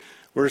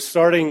We're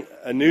starting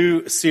a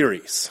new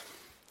series.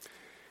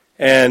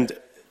 And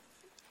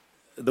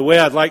the way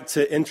I'd like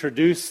to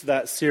introduce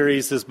that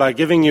series is by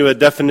giving you a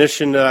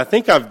definition that I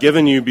think I've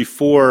given you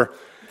before.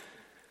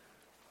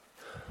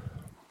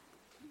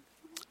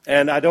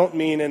 And I don't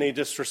mean any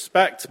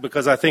disrespect,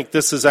 because I think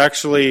this is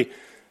actually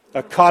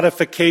a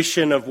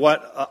codification of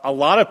what a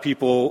lot of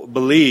people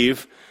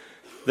believe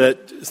that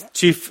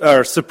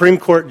Supreme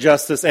Court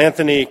Justice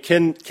Anthony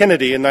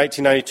Kennedy in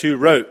 1992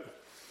 wrote.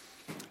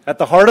 At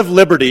the heart of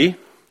liberty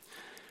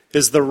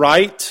is the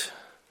right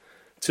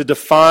to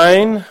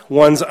define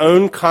one's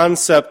own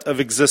concept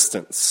of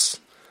existence,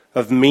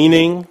 of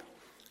meaning,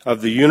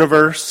 of the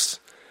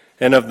universe,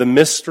 and of the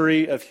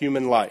mystery of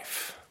human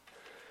life.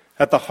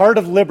 At the heart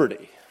of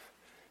liberty,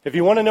 if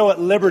you want to know what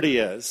liberty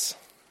is,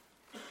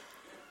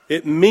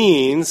 it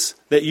means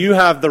that you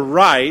have the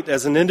right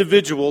as an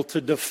individual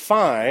to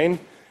define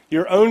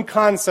your own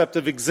concept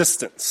of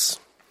existence,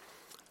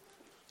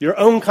 your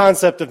own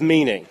concept of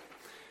meaning,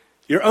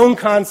 your own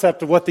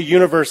concept of what the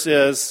universe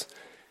is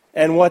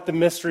and what the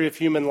mystery of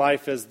human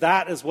life is.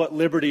 That is what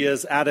liberty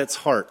is at its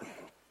heart.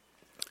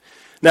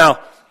 Now,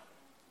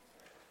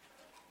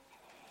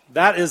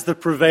 that is the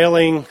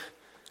prevailing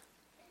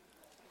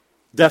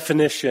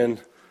definition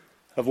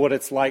of what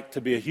it's like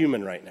to be a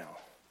human right now.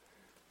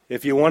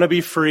 If you want to be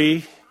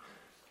free,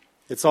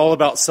 it's all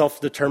about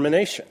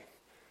self-determination.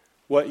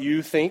 What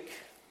you think,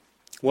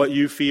 what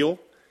you feel,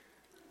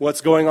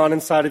 what's going on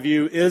inside of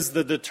you is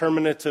the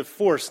determinative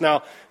force.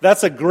 Now,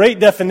 that's a great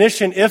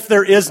definition if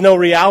there is no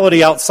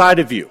reality outside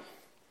of you.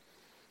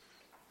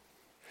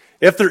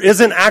 If there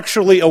isn't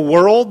actually a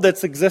world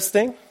that's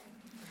existing,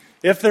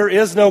 if there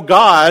is no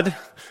God,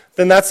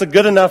 then that's a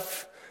good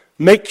enough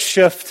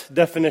makeshift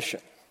definition.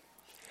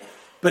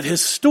 But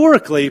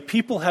historically,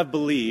 people have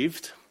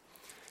believed,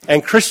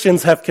 and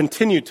Christians have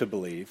continued to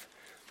believe,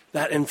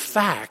 that in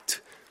fact,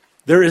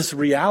 there is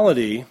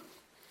reality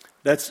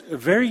that's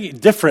very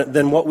different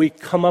than what we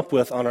come up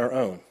with on our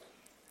own.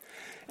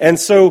 And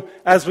so,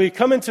 as we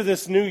come into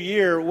this new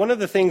year, one of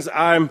the things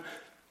I'm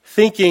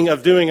thinking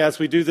of doing as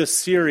we do this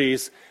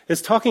series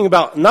is talking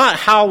about not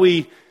how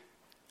we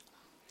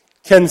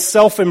can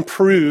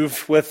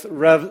self-improve with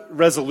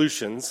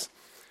resolutions.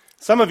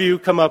 Some of you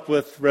come up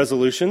with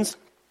resolutions.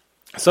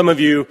 Some of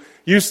you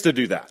used to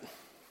do that.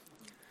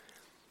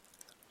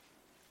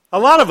 A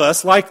lot of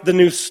us like the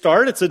new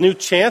start. It's a new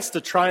chance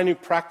to try new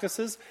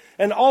practices.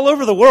 And all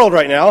over the world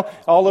right now,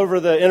 all over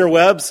the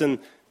interwebs and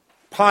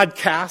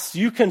podcasts,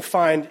 you can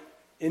find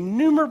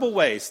innumerable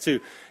ways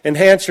to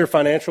enhance your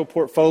financial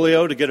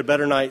portfolio, to get a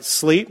better night's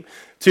sleep,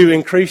 to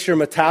increase your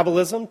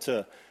metabolism,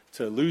 to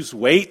lose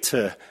weight,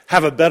 to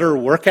have a better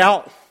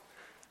workout.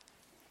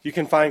 You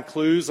can find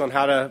clues on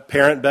how to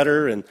parent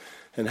better and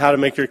how to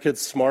make your kids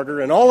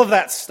smarter and all of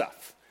that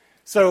stuff.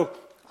 So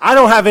I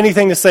don't have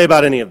anything to say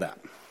about any of that.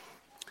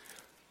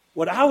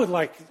 What I would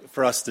like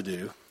for us to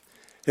do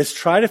is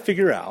try to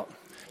figure out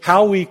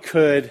how we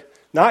could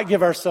not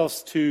give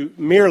ourselves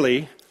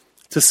merely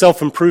to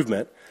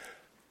self-improvement,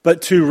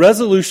 but to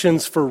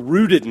resolutions for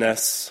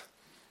rootedness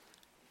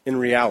in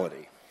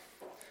reality,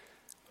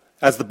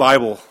 as the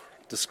Bible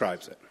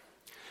describes it.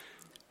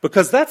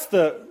 Because that's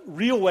the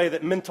real way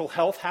that mental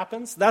health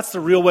happens. That's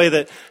the real way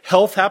that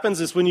health happens,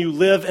 is when you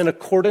live in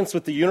accordance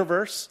with the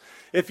universe.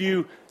 If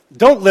you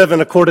don't live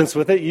in accordance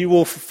with it, you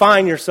will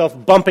find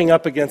yourself bumping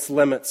up against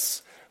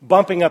limits,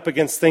 bumping up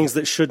against things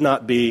that should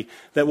not be,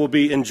 that will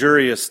be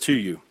injurious to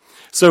you.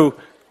 So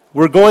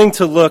we're going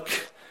to look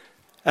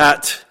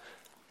at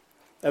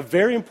a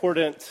very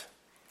important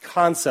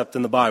concept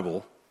in the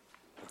Bible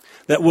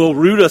that will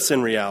root us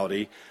in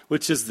reality,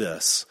 which is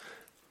this: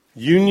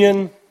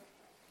 union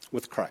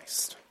with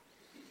Christ.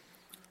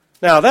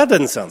 Now, that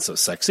doesn't sound so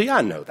sexy.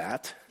 I know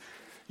that.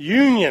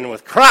 Union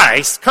with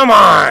Christ? Come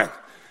on!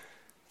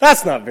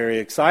 That's not very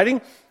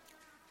exciting.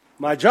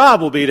 My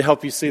job will be to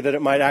help you see that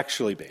it might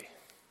actually be.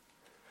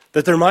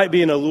 That there might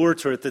be an allure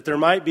to it, that there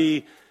might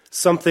be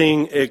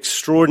something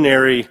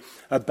extraordinary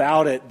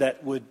about it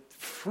that would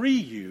free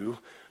you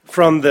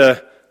from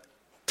the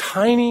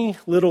tiny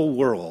little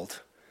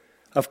world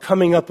of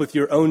coming up with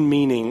your own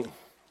meaning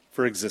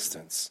for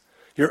existence,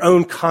 your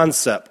own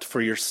concept for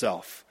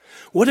yourself.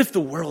 What if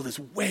the world is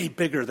way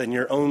bigger than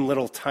your own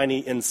little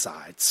tiny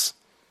insides?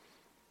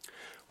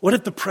 What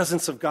if the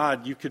presence of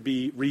God, you could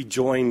be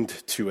rejoined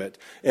to it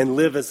and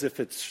live as if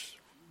it's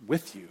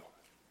with you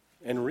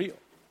and real?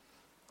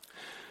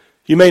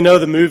 You may know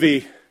the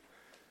movie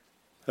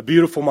A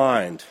Beautiful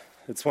Mind.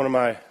 It's one of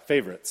my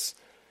favorites.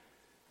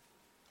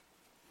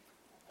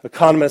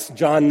 Economist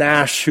John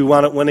Nash, who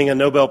wound up winning a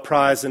Nobel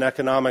Prize in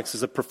economics,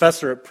 is a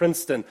professor at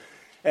Princeton.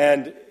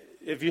 And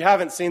if you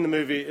haven't seen the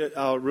movie,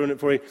 I'll ruin it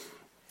for you.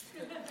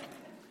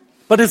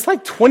 But it's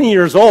like 20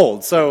 years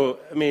old. So,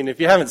 I mean, if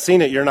you haven't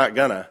seen it, you're not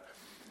gonna.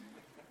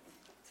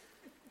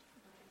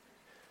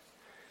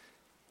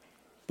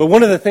 But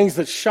one of the things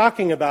that's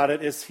shocking about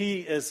it is he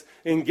is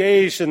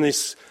engaged in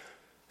this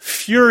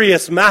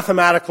furious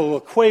mathematical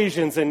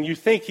equations, and you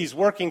think he's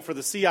working for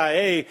the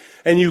CIA,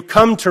 and you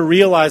come to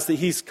realize that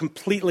he's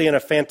completely in a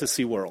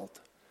fantasy world.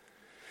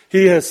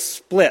 He has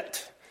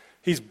split.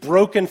 He's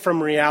broken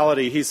from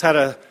reality. He's had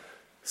a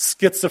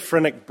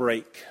schizophrenic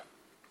break.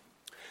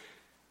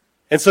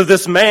 And so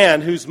this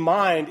man whose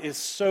mind is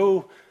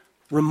so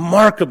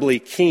remarkably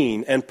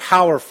keen and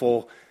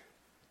powerful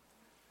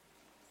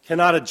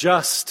cannot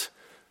adjust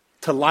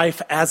to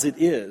life as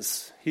it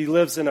is. He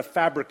lives in a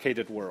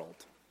fabricated world.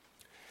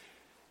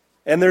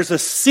 And there's a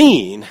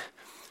scene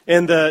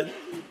in the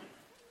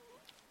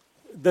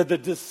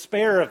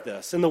despair of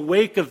this, in the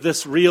wake of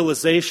this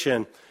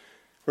realization,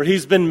 where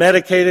he's been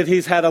medicated,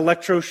 he's had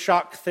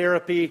electroshock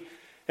therapy,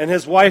 and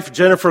his wife,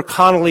 Jennifer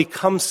Connelly,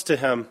 comes to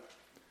him,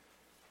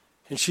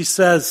 and she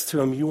says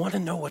to him, "You want to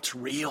know what's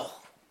real?"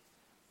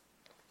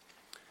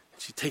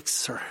 She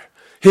takes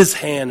his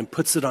hand and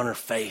puts it on her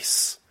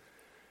face.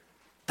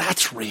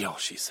 "That's real,"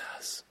 she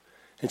says.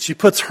 And she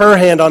puts her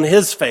hand on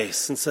his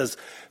face and says,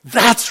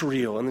 "That's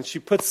real." And then she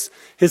puts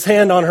his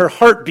hand on her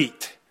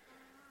heartbeat.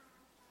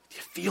 "Do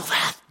you feel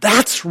that?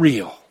 That's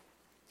real."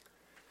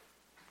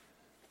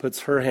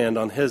 Puts her hand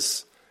on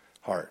his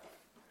heart.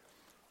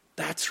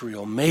 "That's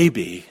real."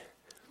 Maybe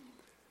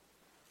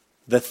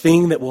the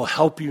thing that will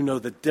help you know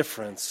the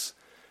difference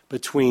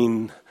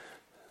between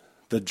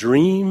the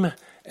dream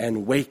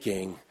and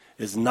waking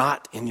is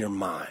not in your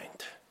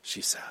mind,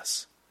 she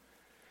says.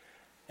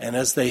 And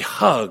as they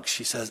hug,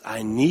 she says,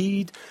 "I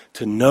need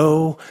to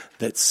know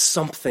that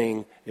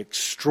something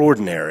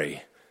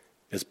extraordinary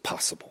is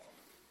possible."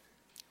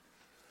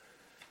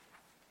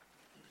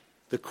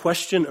 The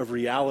question of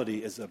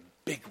reality is a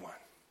big one.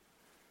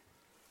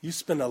 You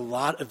spend a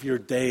lot of your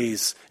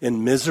days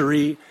in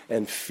misery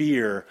and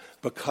fear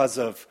because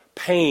of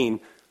pain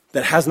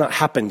that has not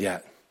happened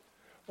yet,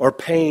 or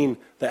pain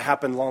that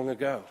happened long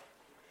ago.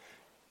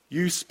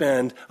 You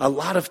spend a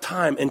lot of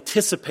time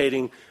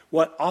anticipating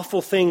what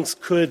awful things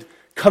could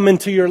come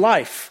into your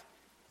life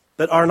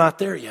that are not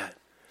there yet.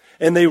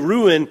 And they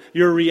ruin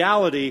your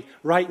reality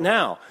right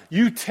now.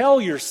 You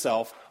tell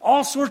yourself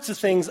all sorts of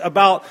things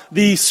about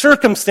the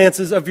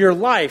circumstances of your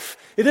life.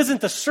 It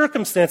isn't the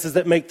circumstances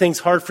that make things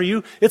hard for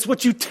you. It's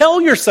what you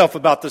tell yourself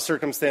about the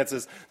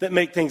circumstances that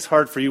make things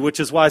hard for you, which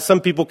is why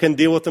some people can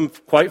deal with them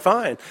quite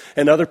fine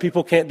and other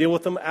people can't deal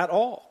with them at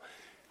all.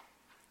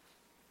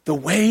 The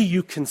way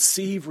you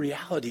conceive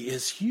reality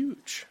is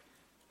huge.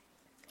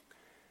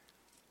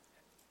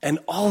 And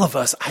all of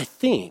us, I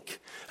think,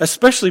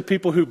 especially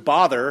people who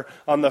bother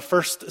on the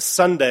first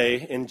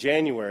Sunday in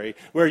January,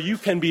 where you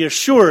can be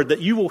assured that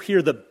you will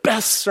hear the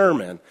best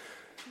sermon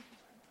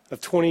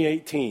of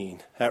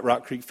 2018 at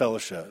Rock Creek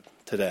Fellowship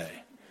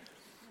today.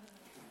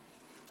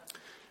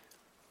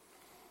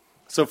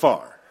 So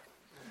far.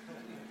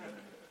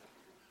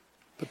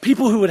 But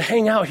people who would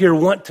hang out here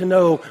want to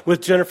know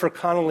with Jennifer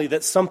Connelly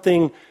that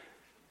something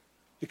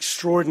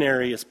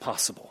extraordinary is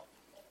possible.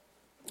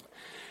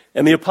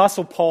 And the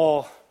Apostle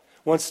Paul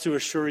wants to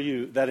assure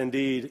you that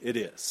indeed it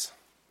is.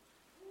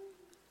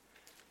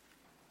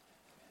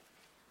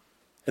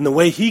 And the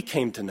way he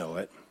came to know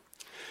it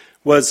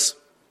was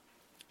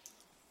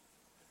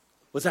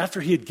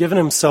after he had given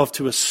himself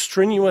to a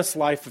strenuous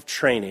life of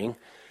training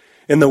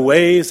in the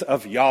ways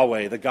of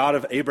Yahweh, the God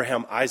of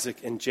Abraham, Isaac,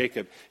 and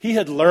Jacob. He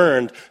had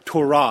learned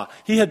Torah.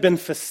 He had been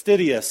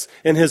fastidious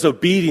in his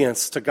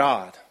obedience to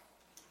God.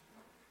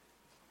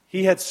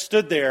 He had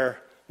stood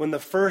there when the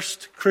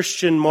first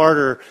Christian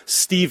martyr,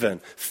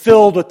 Stephen,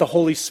 filled with the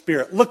Holy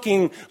Spirit,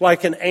 looking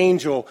like an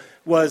angel,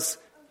 was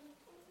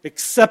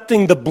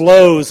accepting the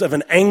blows of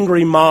an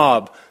angry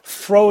mob,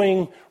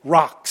 throwing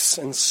rocks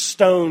and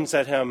stones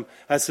at him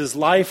as his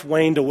life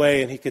waned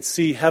away and he could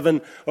see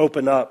heaven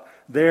open up.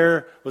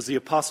 There was the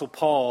Apostle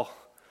Paul,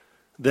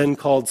 then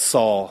called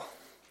Saul,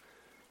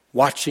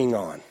 watching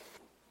on,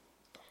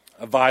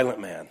 a violent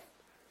man,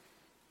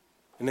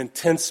 an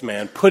intense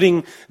man,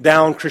 putting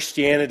down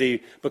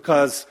Christianity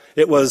because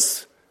it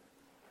was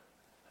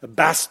a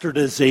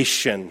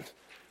bastardization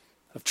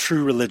of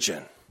true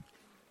religion.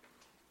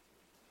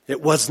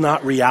 It was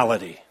not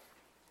reality.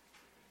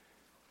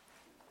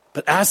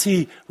 But as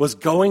he was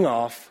going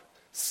off,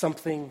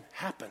 something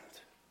happened.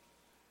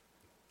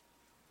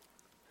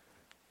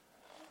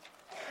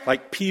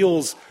 Like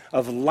peals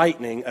of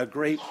lightning, a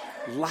great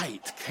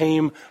light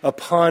came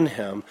upon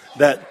him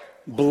that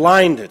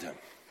blinded him.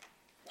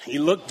 He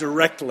looked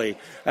directly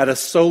at a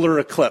solar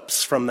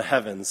eclipse from the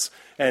heavens,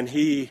 and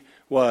he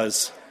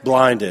was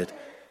blinded.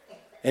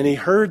 And he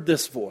heard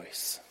this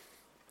voice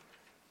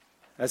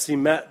as he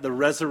met the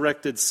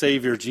resurrected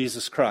Savior,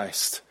 Jesus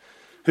Christ,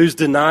 whose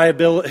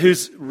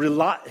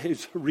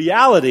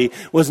reality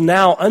was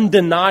now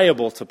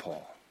undeniable to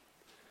Paul.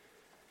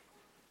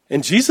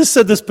 And Jesus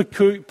said this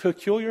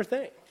peculiar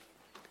thing.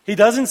 He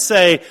doesn't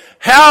say,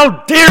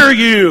 "How dare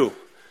you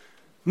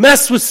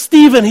mess with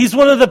Stephen? He's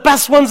one of the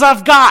best ones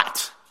I've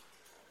got.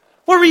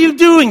 What were you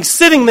doing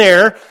sitting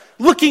there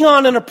looking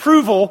on in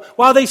approval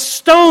while they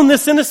stone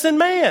this innocent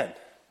man?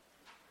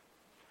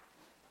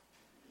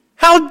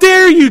 How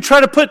dare you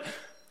try to put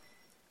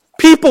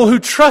people who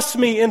trust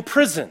me in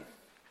prison?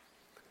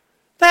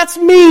 That's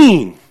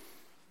mean."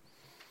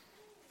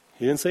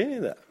 He didn't say any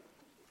of that.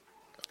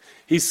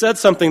 He said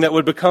something that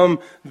would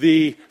become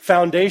the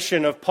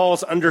foundation of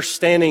Paul's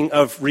understanding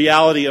of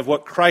reality of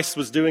what Christ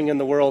was doing in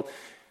the world.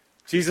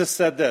 Jesus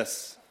said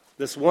this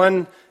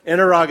one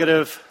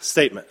interrogative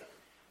statement.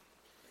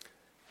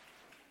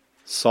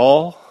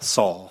 Saul,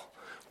 Saul,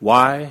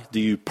 why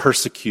do you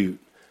persecute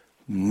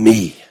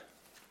me?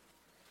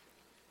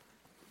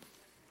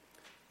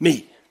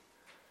 Me,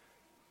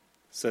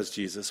 says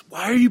Jesus.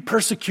 Why are you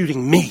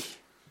persecuting me?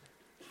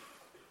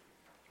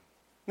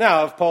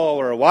 Now, if Paul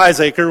were a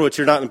wiseacre, which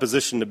you're not in a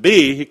position to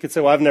be, he could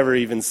say, well, I've never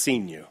even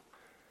seen you.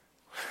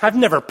 I've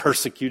never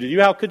persecuted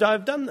you. How could I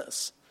have done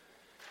this?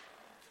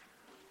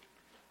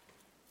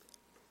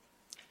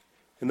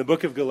 In the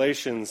book of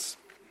Galatians,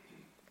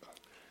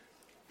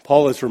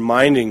 Paul is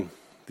reminding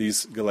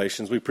these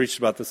Galatians, we preached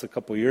about this a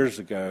couple years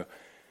ago,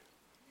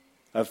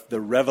 of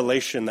the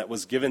revelation that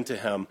was given to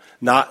him,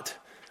 not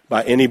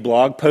by any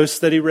blog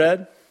post that he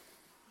read,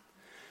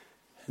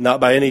 not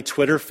by any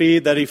Twitter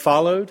feed that he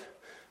followed.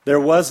 There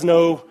was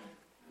no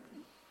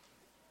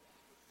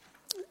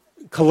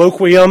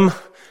colloquium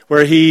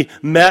where he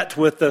met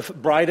with the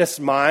brightest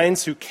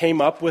minds who came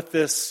up with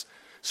this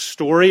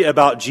story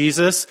about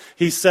Jesus.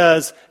 He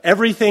says,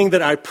 everything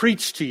that I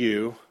preach to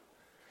you,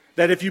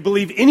 that if you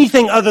believe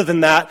anything other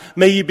than that,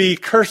 may you be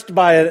cursed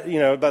by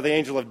the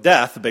angel of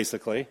death,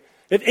 basically.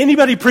 If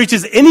anybody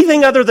preaches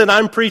anything other than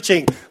I'm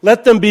preaching,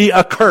 let them be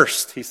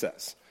accursed, he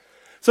says.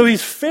 So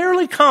he's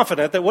fairly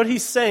confident that what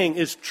he's saying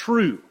is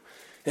true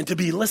and to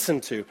be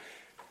listened to.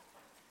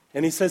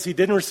 And he says he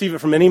didn't receive it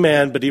from any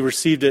man, but he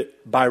received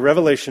it by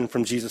revelation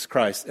from Jesus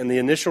Christ. And the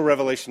initial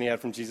revelation he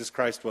had from Jesus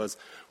Christ was,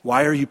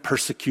 why are you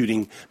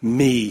persecuting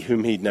me,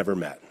 whom he'd never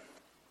met?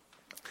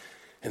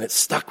 And it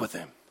stuck with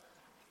him.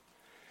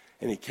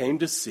 And he came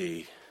to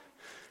see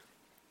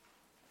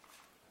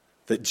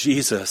that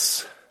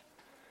Jesus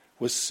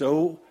was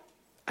so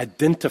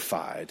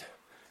identified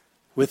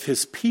with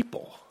his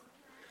people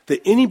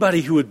that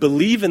anybody who would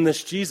believe in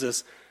this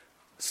Jesus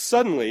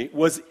suddenly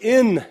was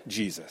in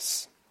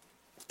Jesus.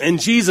 And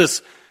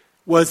Jesus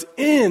was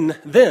in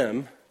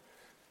them.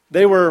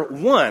 They were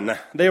one.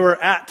 They were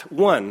at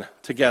one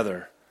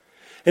together.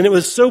 And it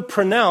was so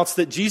pronounced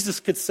that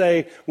Jesus could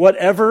say,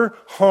 whatever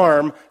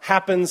harm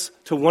happens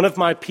to one of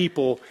my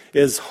people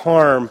is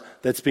harm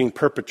that's being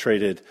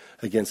perpetrated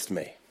against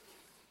me.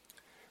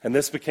 And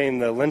this became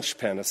the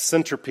linchpin, a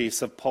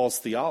centerpiece of Paul's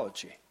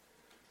theology.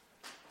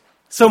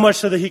 So much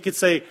so that he could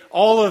say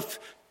all of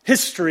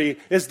history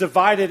is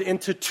divided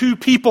into two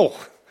people,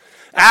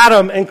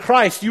 Adam and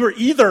Christ. You are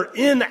either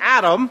in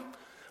Adam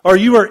or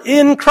you are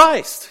in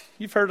Christ.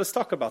 You've heard us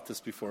talk about this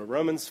before,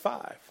 Romans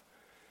 5.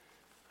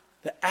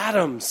 That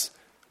Adam's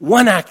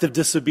one act of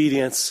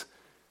disobedience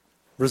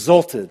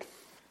resulted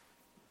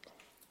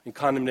in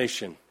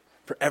condemnation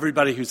for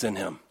everybody who's in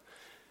him,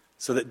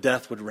 so that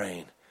death would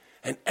reign.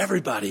 And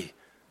everybody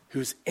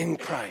who's in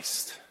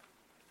Christ,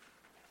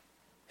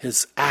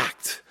 his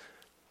act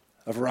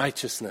of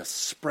righteousness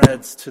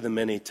spreads to the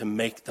many to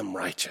make them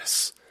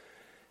righteous.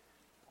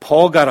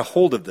 Paul got a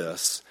hold of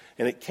this,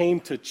 and it came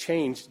to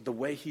change the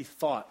way he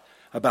thought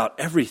about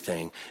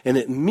everything. And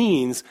it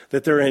means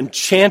that there are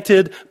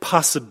enchanted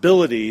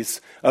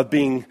possibilities of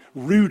being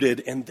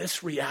rooted in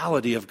this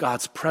reality of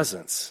God's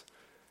presence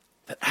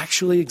that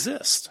actually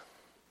exist.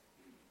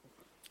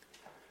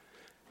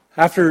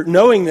 After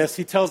knowing this,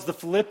 he tells the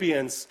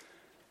Philippians,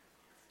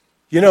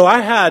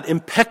 I had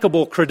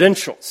impeccable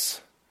credentials.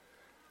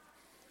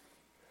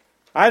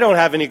 I don't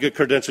have any good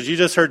credentials. You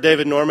just heard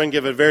David Norman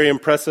give a very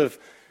impressive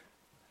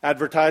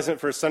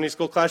advertisement for a Sunday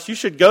school class. You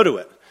should go to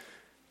it.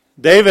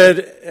 David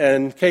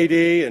and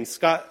KD and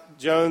Scott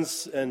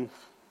Jones and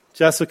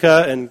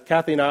Jessica and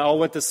Kathy and I all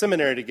went to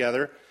seminary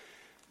together.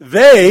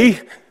 They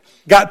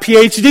got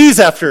PhDs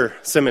after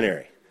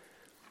seminary.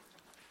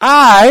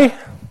 I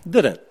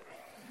didn't.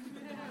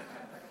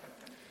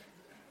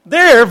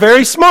 They're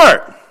very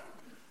smart.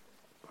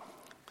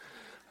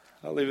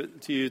 I'll leave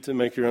it to you to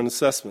make your own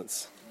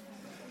assessments.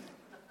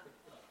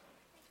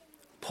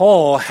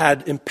 Paul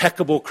had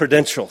impeccable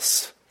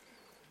credentials.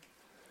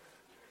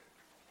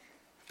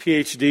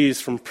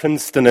 PhDs from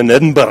Princeton and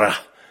Edinburgh.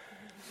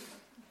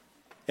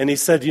 And he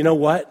said, you know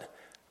what?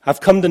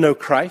 I've come to know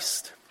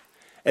Christ,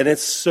 and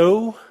it's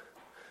so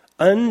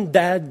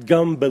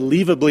undadgum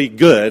believably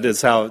good,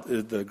 is how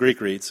the Greek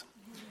reads,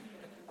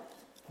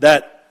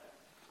 that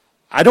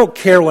I don't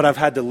care what I've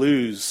had to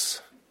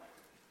lose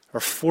or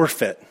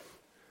forfeit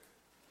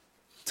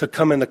to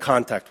come into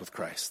contact with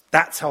Christ.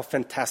 That's how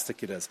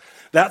fantastic it is.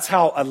 That's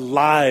how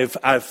alive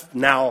I've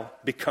now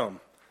become.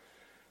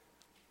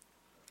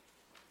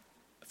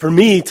 For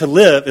me, to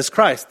live is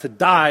Christ. To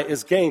die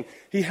is gain.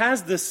 He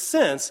has this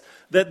sense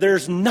that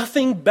there's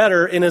nothing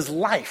better in his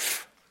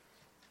life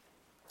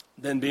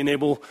than being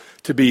able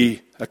to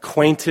be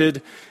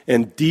acquainted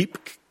in deep,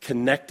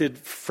 connected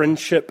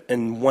friendship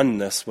and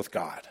oneness with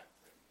God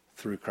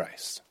through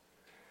Christ.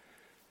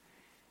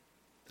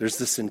 There's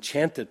this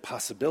enchanted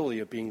possibility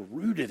of being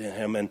rooted in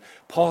him. And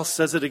Paul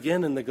says it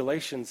again in the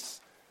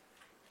Galatians,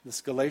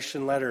 this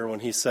Galatian letter, when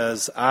he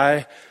says,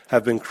 I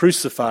have been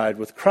crucified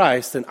with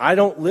Christ and I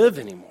don't live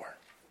anymore.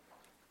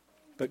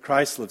 but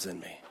Christ lives in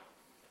me.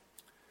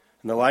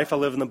 And the life I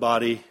live in the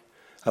body,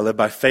 I live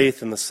by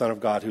faith in the Son of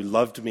God who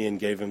loved me and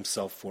gave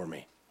himself for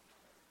me.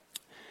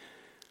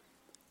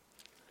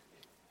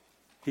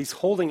 He's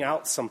holding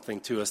out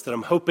something to us that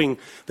I'm hoping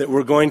that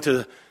we're going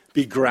to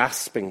be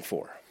grasping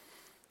for.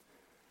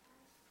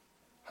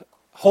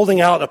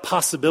 Holding out a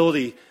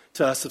possibility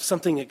to us of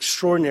something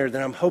extraordinary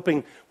that I'm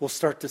hoping we'll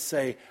start to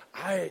say,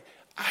 I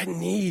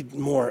need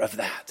more of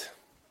that.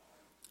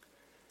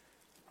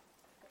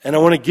 And I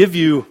want to give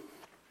you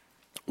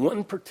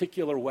one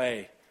particular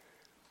way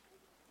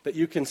that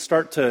you can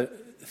start to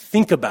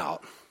think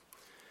about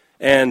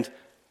and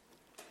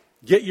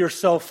get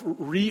yourself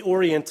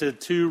reoriented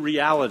to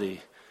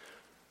reality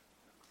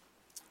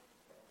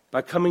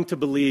by coming to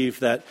believe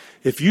that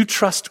if you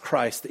trust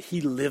Christ, that he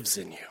lives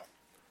in you.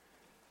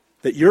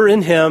 That you're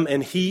in him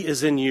and he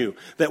is in you.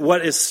 That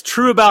what is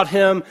true about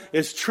him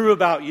is true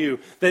about you.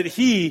 That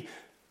he,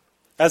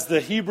 as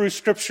the Hebrew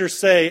scriptures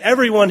say,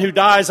 everyone who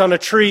dies on a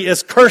tree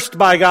is cursed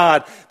by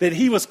God. That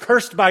he was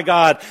cursed by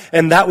God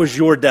and that was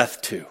your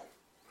death too.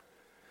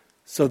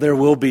 So there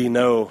will be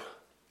no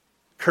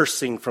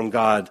cursing from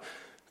God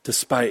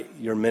despite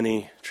your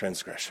many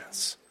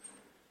transgressions.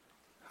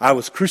 I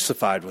was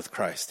crucified with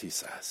Christ, he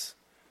says.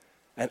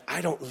 And I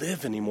don't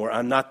live anymore.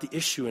 I'm not the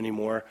issue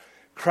anymore.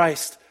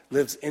 Christ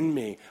lives in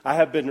me. I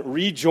have been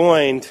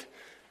rejoined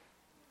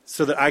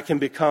so that I can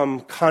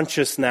become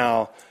conscious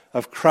now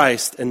of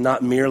Christ and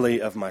not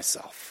merely of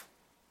myself.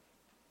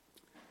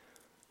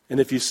 And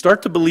if you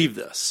start to believe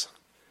this,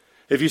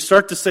 if you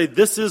start to say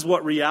this is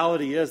what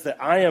reality is,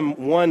 that I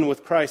am one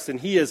with Christ and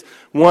he is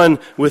one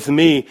with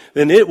me,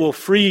 then it will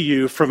free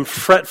you from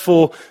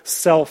fretful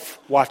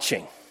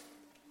self-watching.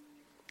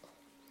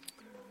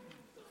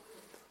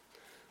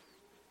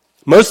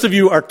 Most of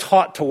you are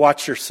taught to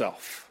watch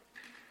yourself.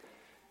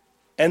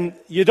 And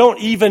you don't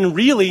even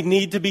really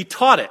need to be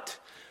taught it.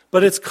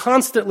 But it's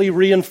constantly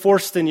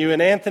reinforced in you.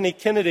 And Anthony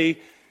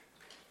Kennedy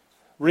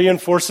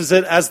reinforces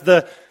it as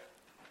the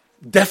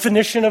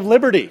definition of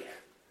liberty.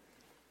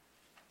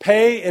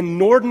 Pay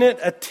inordinate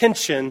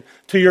attention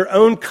to your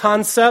own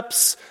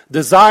concepts,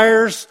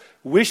 desires,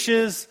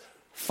 wishes,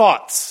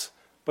 thoughts.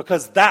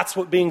 Because that's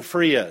what being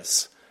free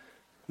is.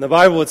 And the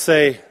Bible would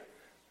say,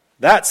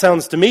 that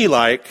sounds to me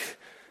like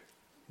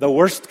the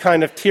worst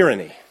kind of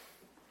tyranny.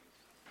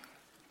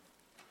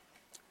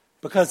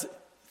 Because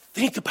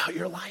think about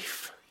your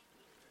life.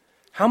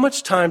 How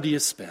much time do you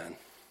spend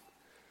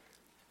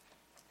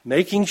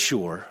making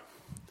sure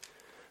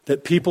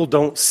that people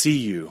don't see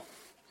you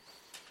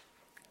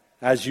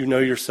as you know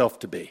yourself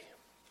to be?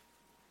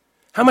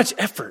 How much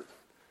effort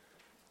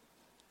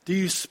do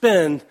you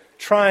spend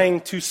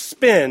trying to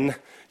spin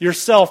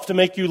yourself to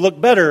make you look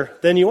better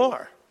than you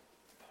are?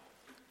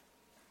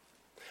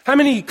 How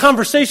many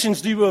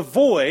conversations do you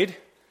avoid?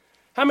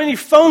 How many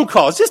phone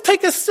calls? Just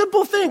take a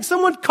simple thing.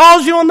 Someone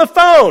calls you on the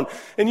phone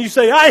and you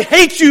say, I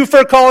hate you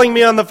for calling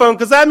me on the phone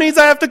because that means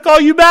I have to call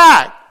you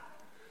back.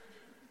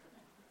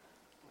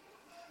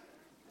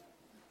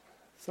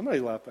 Somebody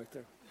laughed back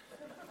there.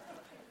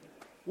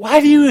 Why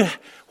do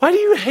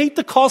you hate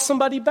to call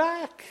somebody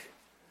back?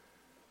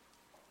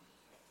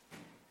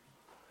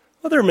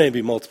 Well, there may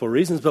be multiple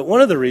reasons, but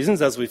one of the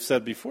reasons, as we've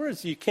said before,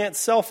 is you can't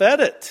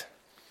self-edit.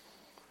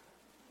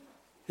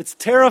 It's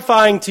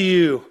terrifying to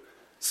you.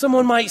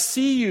 Someone might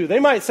see you. They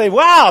might say,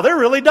 wow, they're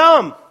really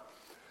dumb.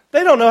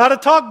 They don't know how to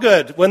talk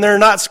good when they're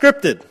not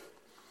scripted.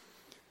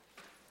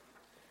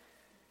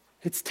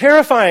 It's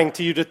terrifying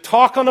to you to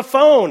talk on a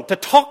phone, to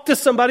talk to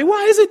somebody.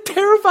 Why is it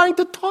terrifying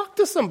to talk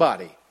to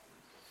somebody?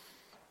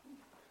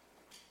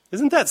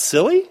 Isn't that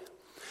silly?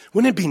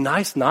 Wouldn't it be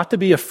nice not to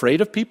be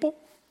afraid of people?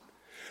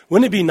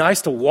 Wouldn't it be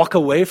nice to walk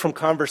away from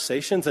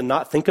conversations and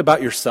not think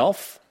about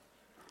yourself?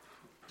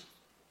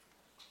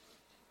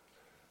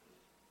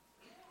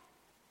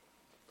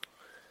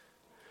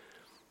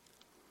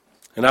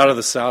 And out of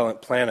the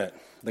silent planet,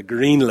 the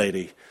green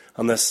lady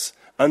on this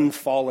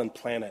unfallen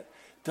planet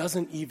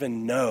doesn't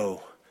even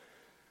know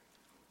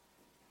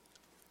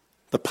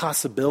the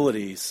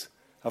possibilities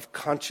of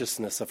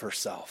consciousness of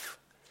herself.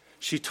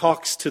 She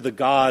talks to the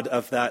God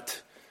of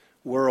that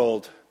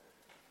world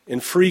in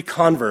free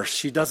converse.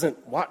 She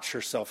doesn't watch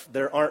herself.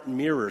 There aren't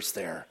mirrors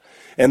there.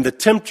 And the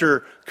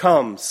tempter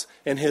comes,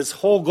 and his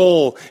whole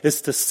goal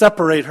is to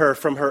separate her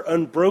from her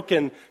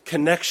unbroken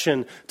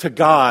connection to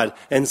God,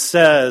 and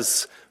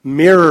says,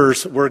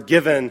 mirrors were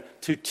given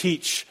to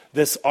teach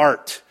this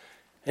art.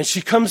 And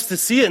she comes to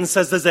see it and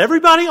says, does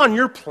everybody on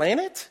your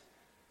planet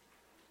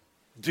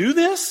do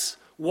this?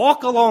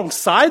 Walk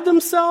alongside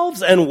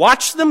themselves and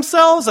watch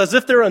themselves as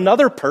if they're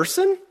another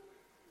person?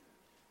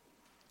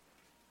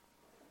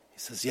 He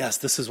says, yes,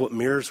 this is what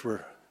mirrors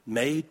were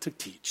made to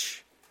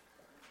teach.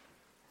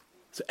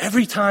 So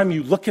every time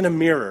you look in a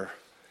mirror,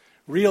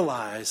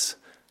 realize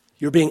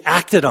you're being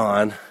acted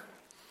on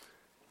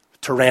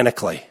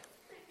tyrannically.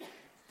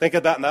 Think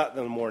about that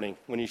in the morning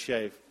when you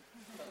shave.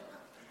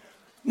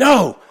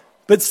 No,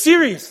 but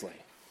seriously,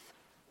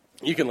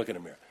 you can look in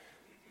a mirror.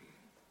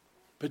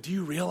 But do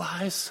you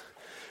realize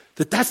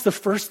That's the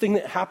first thing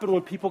that happened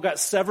when people got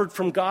severed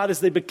from God, is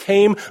they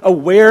became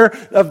aware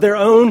of their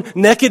own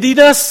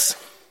nakedness.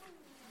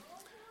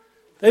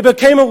 They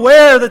became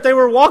aware that they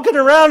were walking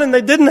around and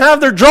they didn't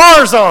have their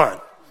drawers on.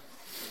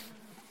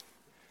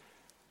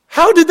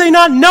 How did they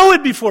not know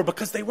it before?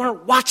 Because they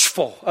weren't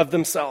watchful of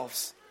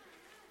themselves.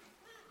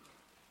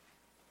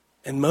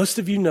 And most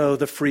of you know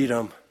the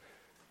freedom.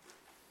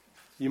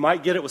 You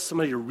might get it with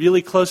somebody you're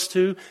really close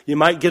to. You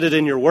might get it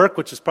in your work,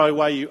 which is probably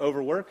why you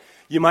overwork.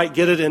 You might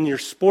get it in your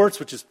sports,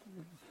 which is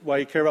why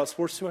you care about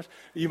sports too much.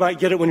 You might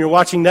get it when you're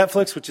watching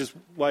Netflix, which is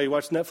why you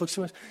watch Netflix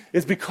too much.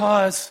 It's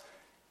because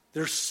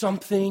there's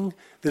something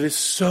that is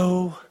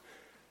so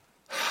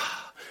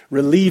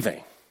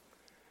relieving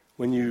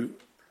when you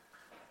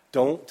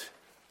don't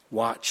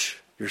watch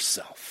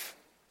yourself.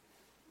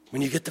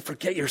 When you get to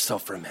forget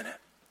yourself for a minute.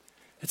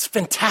 It's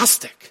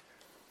fantastic.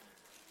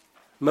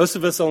 Most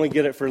of us only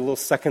get it for little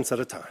seconds at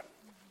a time.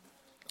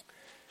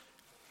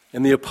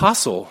 And the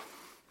apostle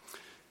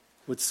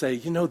would say,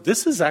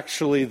 this is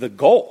actually the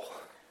goal.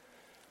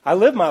 I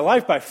live my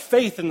life by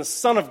faith in the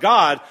Son of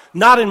God,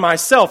 not in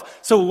myself.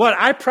 So what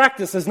I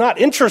practice is not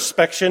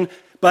introspection,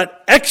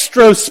 but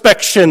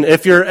extrospection,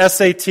 if you're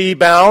SAT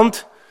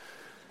bound.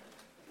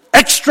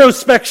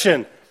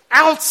 Extrospection,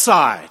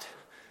 outside,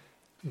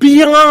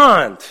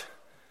 beyond.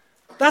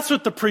 That's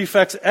what the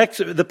prefix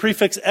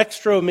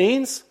extra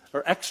means,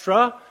 or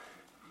extra.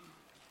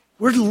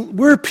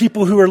 We're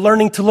people who are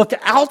learning to look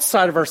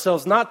outside of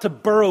ourselves, not to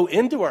burrow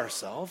into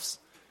ourselves.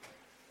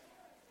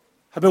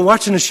 I've been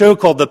watching a show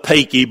called The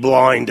Peaky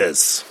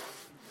Blinders.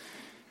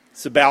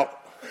 It's about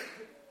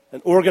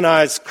an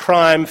organized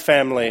crime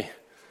family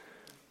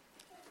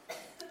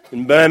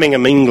in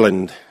Birmingham,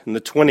 England, in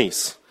the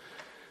 1920s.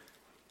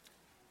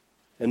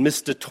 And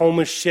Mr.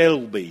 Thomas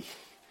Shelby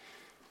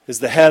is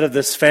the head of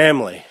this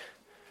family.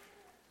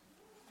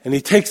 And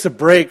he takes a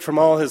break from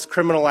all his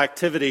criminal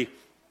activity,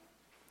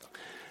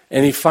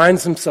 and he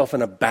finds himself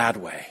in a bad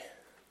way.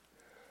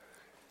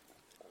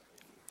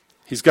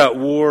 He's got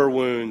war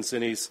wounds,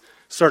 and he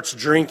starts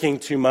drinking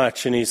too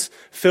much, and he's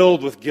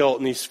filled with guilt,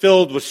 and he's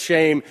filled with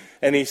shame,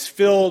 and he's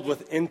filled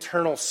with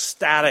internal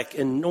static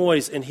and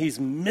noise, and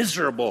he's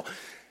miserable.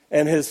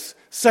 And his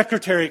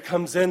secretary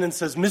comes in and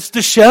says,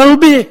 "Mr.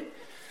 Shelby,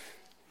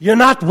 you're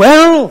not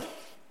well."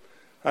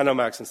 I know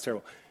my accent's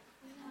terrible.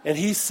 And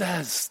he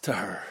says to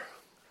her,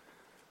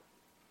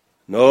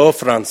 "No,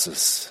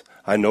 Francis,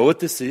 I know what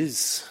this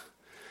is.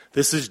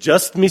 This is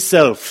just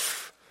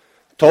myself,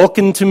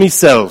 talking to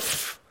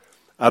myself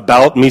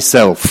about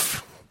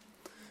myself.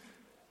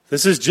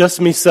 This is just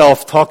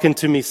myself talking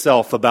to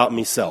myself about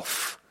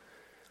myself."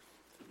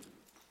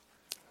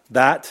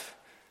 That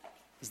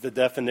is the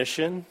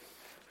definition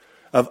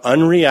of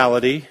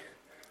unreality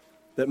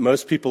that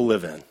most people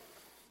live in.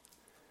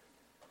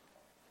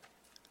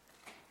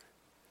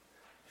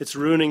 It's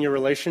ruining your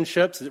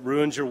relationships. It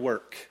ruins your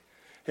work.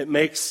 It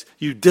makes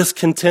you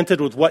discontented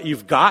with what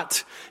you've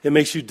got. It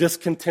makes you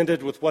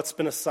discontented with what's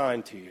been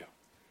assigned to you.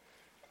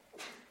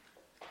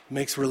 It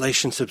makes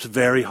relationships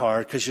very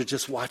hard because you're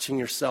just watching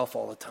yourself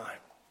all the time.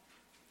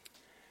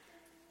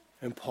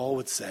 And Paul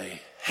would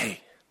say,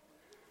 hey,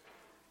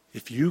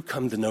 if you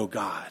come to know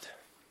God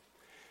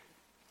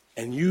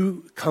and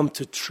you come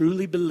to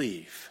truly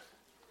believe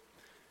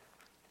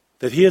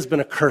that he has been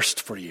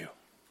accursed for you,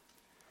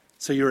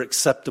 so you're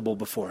acceptable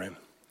before him,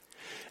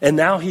 and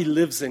now he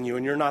lives in you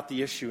and you're not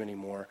the issue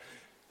anymore.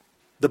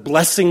 The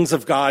blessings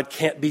of God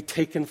can't be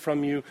taken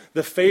from you.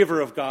 The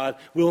favor of God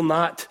will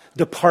not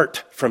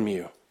depart from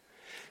you.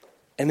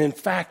 And in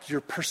fact,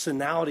 your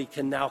personality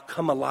can now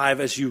come alive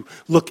as you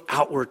look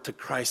outward to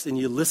Christ and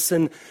you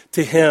listen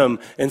to him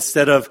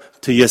instead of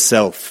to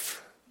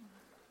yourself.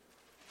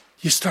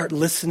 You start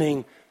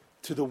listening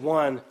to the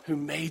one who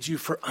made you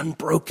for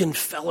unbroken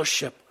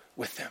fellowship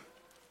with him.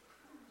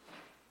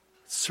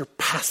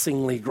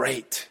 Surpassingly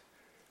great.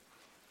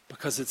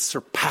 Because it's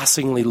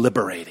surpassingly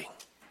liberating.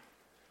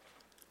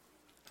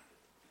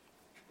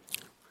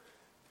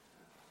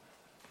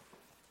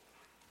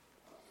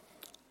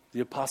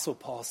 The Apostle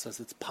Paul says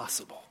it's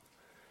possible.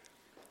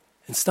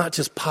 It's not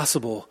just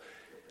possible,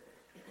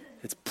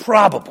 it's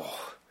probable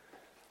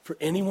for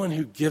anyone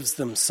who gives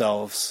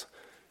themselves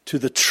to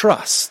the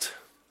trust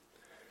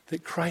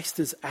that Christ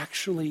is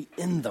actually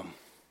in them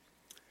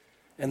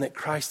and that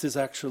Christ is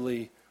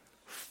actually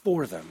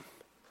for them.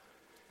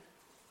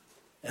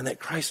 And that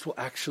Christ will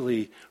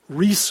actually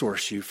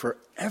resource you for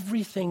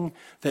everything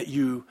that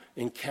you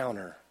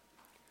encounter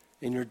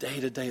in your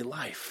day-to-day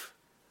life.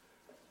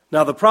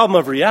 Now, the problem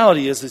of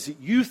reality is that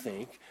you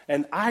think,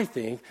 and I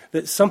think,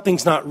 that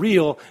something's not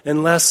real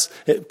unless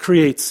it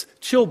creates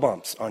chill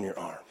bumps on your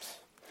arms.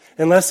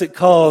 Unless it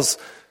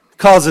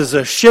causes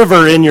a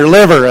shiver in your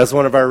liver, as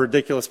one of our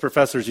ridiculous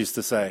professors used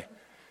to say.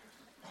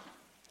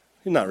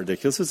 Not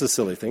ridiculous, it's a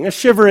silly thing. A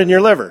shiver in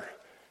your liver.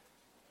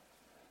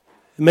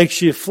 It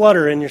makes you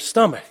flutter in your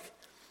stomach.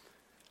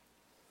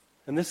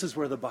 And this is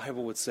where the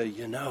Bible would say,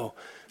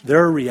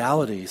 there are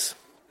realities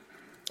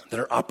that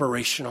are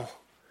operational.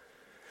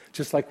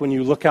 Just like when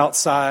you look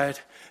outside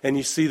and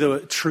you see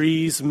the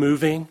trees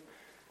moving,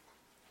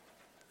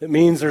 It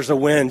means there's a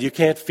wind. You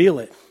can't feel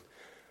it.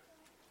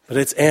 But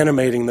it's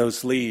animating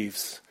those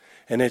leaves,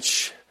 and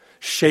it's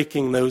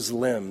shaking those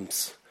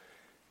limbs.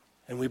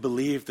 And we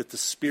believe that the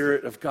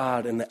Spirit of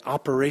God and the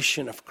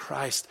operation of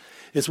Christ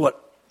is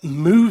what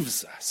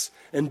moves us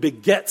and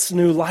begets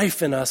new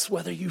life in us,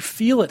 whether you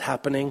feel it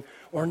happening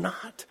or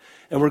not.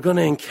 And we're going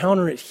to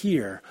encounter it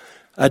here.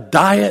 A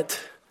diet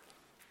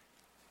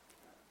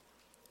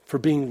for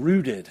being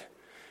rooted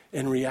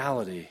in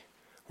reality,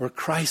 where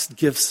Christ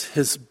gives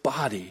his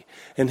body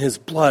and his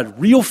blood,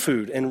 real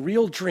food and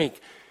real drink,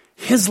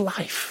 his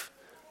life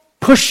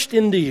pushed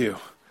into you.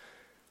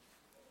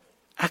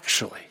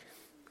 Actually,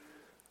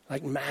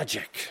 like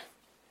magic,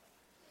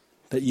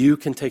 that you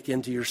can take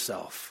into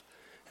yourself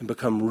and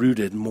become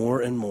rooted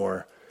more and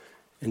more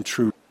in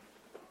true